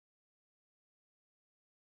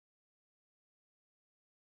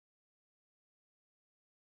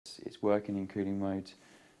it's working in cooling mode,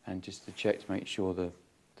 and just to check to make sure the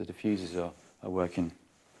diffusers are working.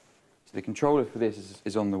 So the controller for this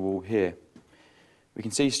is on the wall here. We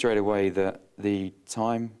can see straight away that the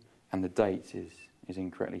time and the date is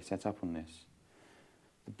incorrectly set up on this.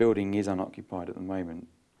 The building is unoccupied at the moment,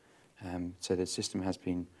 so the system has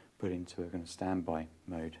been put into a kind of standby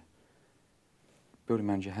mode. Building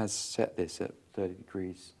manager has set this at 30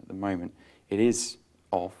 degrees at the moment. It is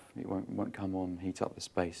off, it won't come on, heat up the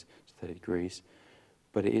space to 30 degrees,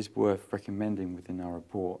 but it is worth recommending within our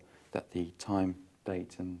report that the time,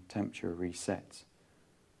 date and temperature are reset.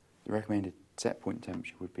 The recommended set point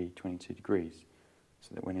temperature would be 22 degrees,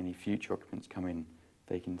 so that when any future occupants come in,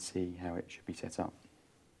 they can see how it should be set up.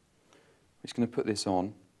 I'm just going to put this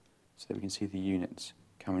on so that we can see the units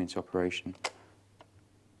coming into operation.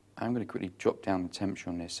 I'm going to quickly drop down the temperature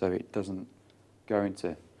on this so it doesn't go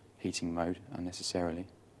into heating mode unnecessarily.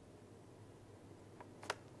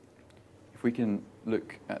 If we can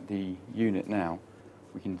look at the unit now,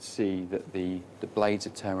 we can see that the blades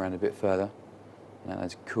have turned around a bit further, and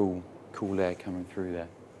there's cool air coming through there.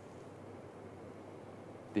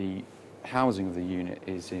 The housing of the unit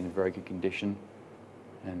is in very good condition,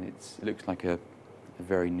 and it looks like a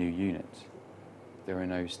very new unit. There are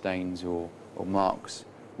no stains or marks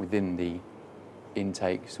within the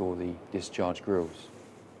intakes or the discharge grills.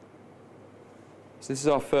 So this is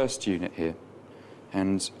our first unit here,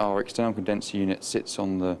 and our external condenser unit sits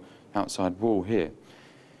on the outside wall here.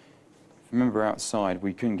 Remember, outside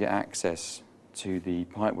we couldn't get access to the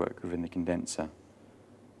pipework within the condenser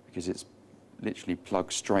because it's literally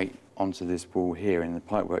plugged straight onto this wall here, and the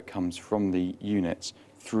pipework comes from the unit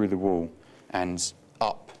through the wall and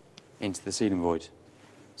up into the ceiling void,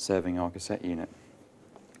 serving our cassette unit.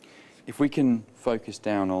 If we can focus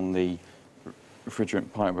down on the refrigerant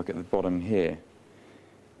pipework at the bottom here,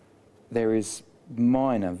 there is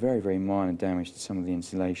minor, very minor damage to some of the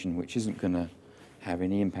insulation, which isn't going to have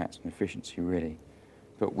any impact on efficiency really.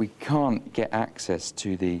 But we can't get access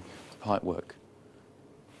to the pipework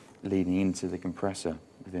leading into the compressor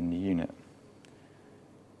within the unit.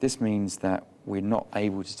 This means that we're not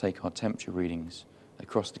able to take our temperature readings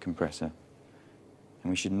across the compressor, and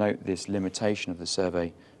we should note this limitation of the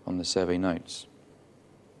survey on the survey notes.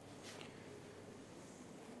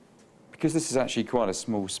 Because this is actually quite a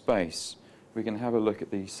small space, we can have a look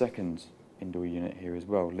at the second indoor unit here as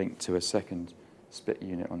well, linked to a second split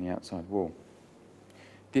unit on the outside wall.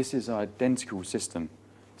 This is an identical system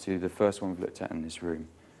to the first one we've looked at in this room,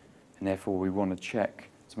 and therefore we want to check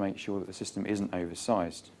to make sure that the system isn't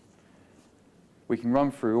oversized. We can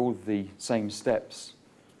run through all of the same steps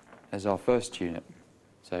as our first unit.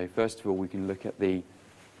 So first of all, we can look at the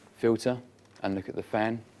filter and look at the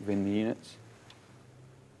fan within the unit.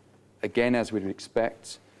 Again, as we'd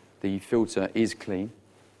expect, the filter is clean.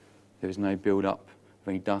 There is no build-up of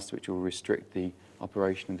any dust which will restrict the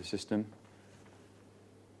operation of the system.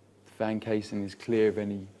 The fan casing is clear of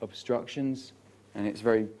any obstructions, and it's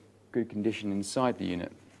very good condition inside the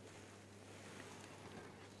unit.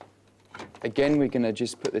 Again, we're going to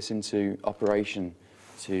just put this into operation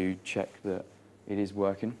to check that it is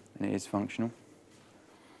working and it is functional.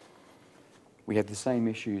 We had the same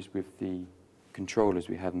issues with the controllers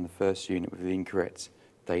we had in the first unit with the incorrect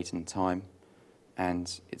date and time,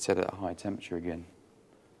 and it's set at a high temperature again.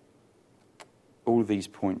 All of these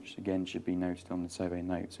points again should be noted on the survey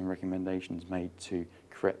notes and recommendations made to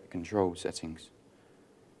correct the control settings.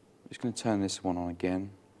 I'm just going to turn this one on again,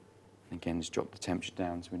 and again just drop the temperature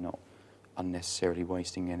down so we're not unnecessarily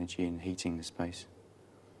wasting energy in heating the space.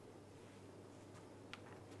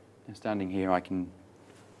 Now standing here, I can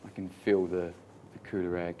feel the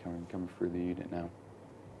cooler air coming through the unit now.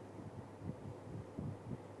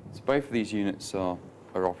 So both of these units are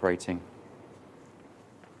operating.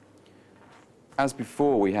 As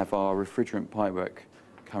before, we have our refrigerant pipework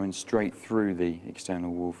coming straight through the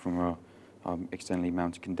external wall from our externally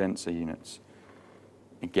mounted condenser units.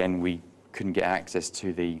 Again, we couldn't get access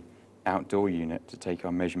to the outdoor unit to take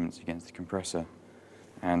our measurements against the compressor.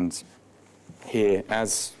 And here,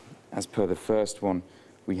 as per the first one,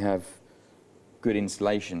 we have good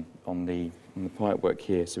insulation on the pipework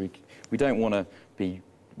here, so we don't want to be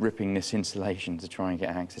ripping this insulation to try and get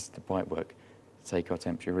access to the pipework to take our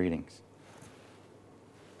temperature readings.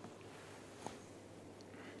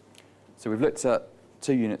 So we've looked at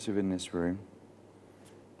 2 units within this room,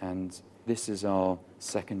 and this is our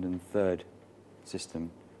second and third system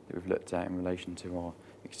that we've looked at in relation to our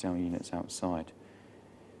external units outside.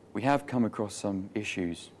 We have come across some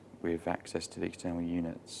issues with access to the external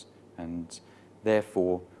units, and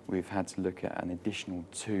therefore we've had to look at an additional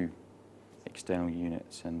 2 external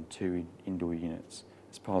units and 2 indoor units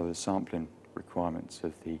as part of the sampling requirements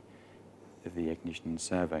of the air conditioning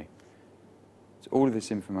survey. So all of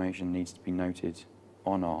this information needs to be noted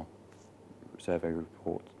on our survey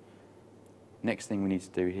report. Next thing we need to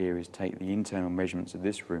do here is take the internal measurements of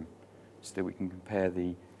this room so that we can compare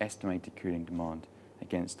the estimated cooling demand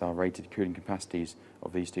against our rated cooling capacities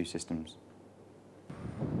of these two systems.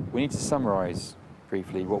 We need to summarise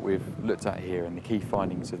briefly what we've looked at here and the key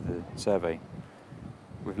findings of the survey.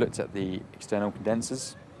 We've looked at the external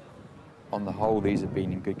condensers. On the whole, these have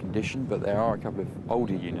been in good condition, but there are a couple of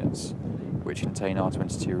older units which contain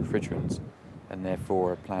R22 refrigerants, and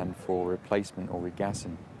therefore a plan for replacement or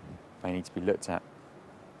regassing may need to be looked at.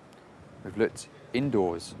 We've looked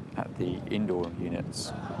indoors at the indoor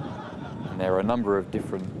units, and there are a number of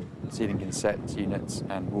different ceiling cassette units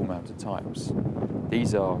and wall-mounted types.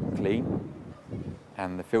 These are clean,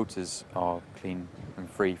 and the filters are clean and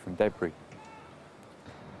free from debris.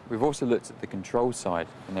 We've also looked at the control side,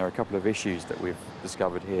 and there are a couple of issues that we've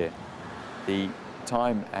discovered here. The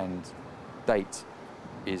time and date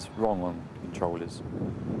is wrong on controllers,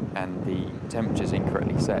 and the temperature is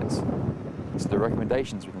incorrectly set. So the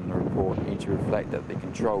recommendations within the report need to reflect that the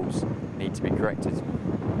controls need to be corrected.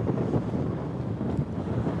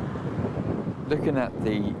 Looking at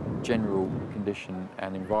the general condition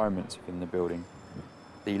and environment within the building,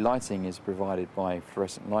 the lighting is provided by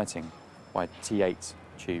fluorescent lighting, by T8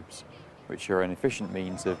 tubes, which are an efficient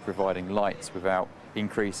means of providing lights without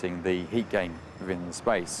increasing the heat gain within the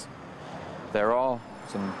space. There are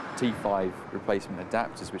some T5 replacement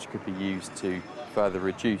adapters which could be used to further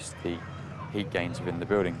reduce the heat gains within the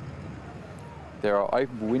building. There are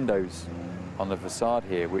openable windows on the facade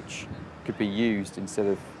here which could be used instead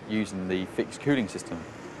of using the fixed cooling system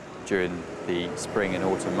during the spring and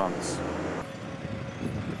autumn months.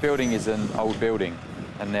 The building is an old building,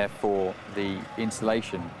 and therefore the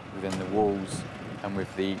insulation within the walls and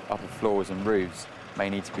with the upper floors and roofs may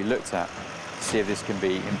need to be looked at to see if this can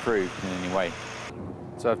be improved in any way.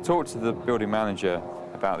 So I've talked to the building manager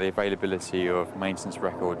about the availability of maintenance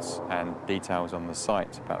records and details on the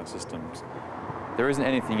site about the systems. There isn't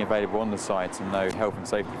anything available on the site and no health and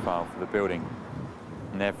safety file for the building,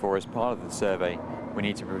 and therefore as part of the survey we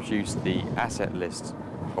need to produce the asset list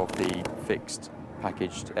of the fixed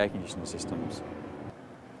packaged air conditioning systems.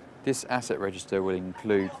 This asset register will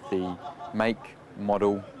include the make,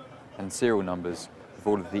 model and serial numbers of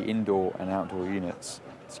all of the indoor and outdoor units,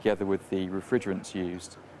 together with the refrigerants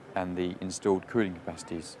used and the installed cooling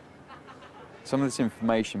capacities. Some of this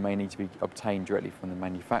information may need to be obtained directly from the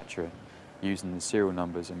manufacturer using the serial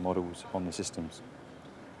numbers and models on the systems.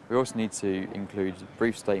 We also need to include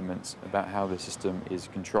brief statements about how the system is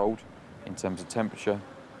controlled in terms of temperature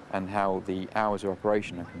and how the hours of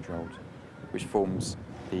operation are controlled, which forms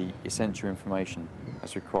the essential information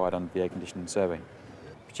as required under the air conditioning survey.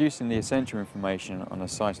 Producing the essential information on a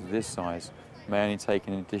site of this size may only take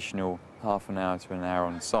an additional half an hour to an hour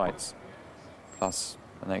on sites, plus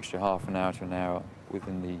an extra half an hour to an hour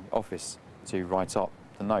within the office to write up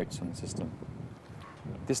the notes on the system.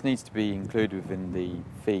 This needs to be included within the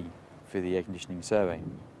fee for the air conditioning survey.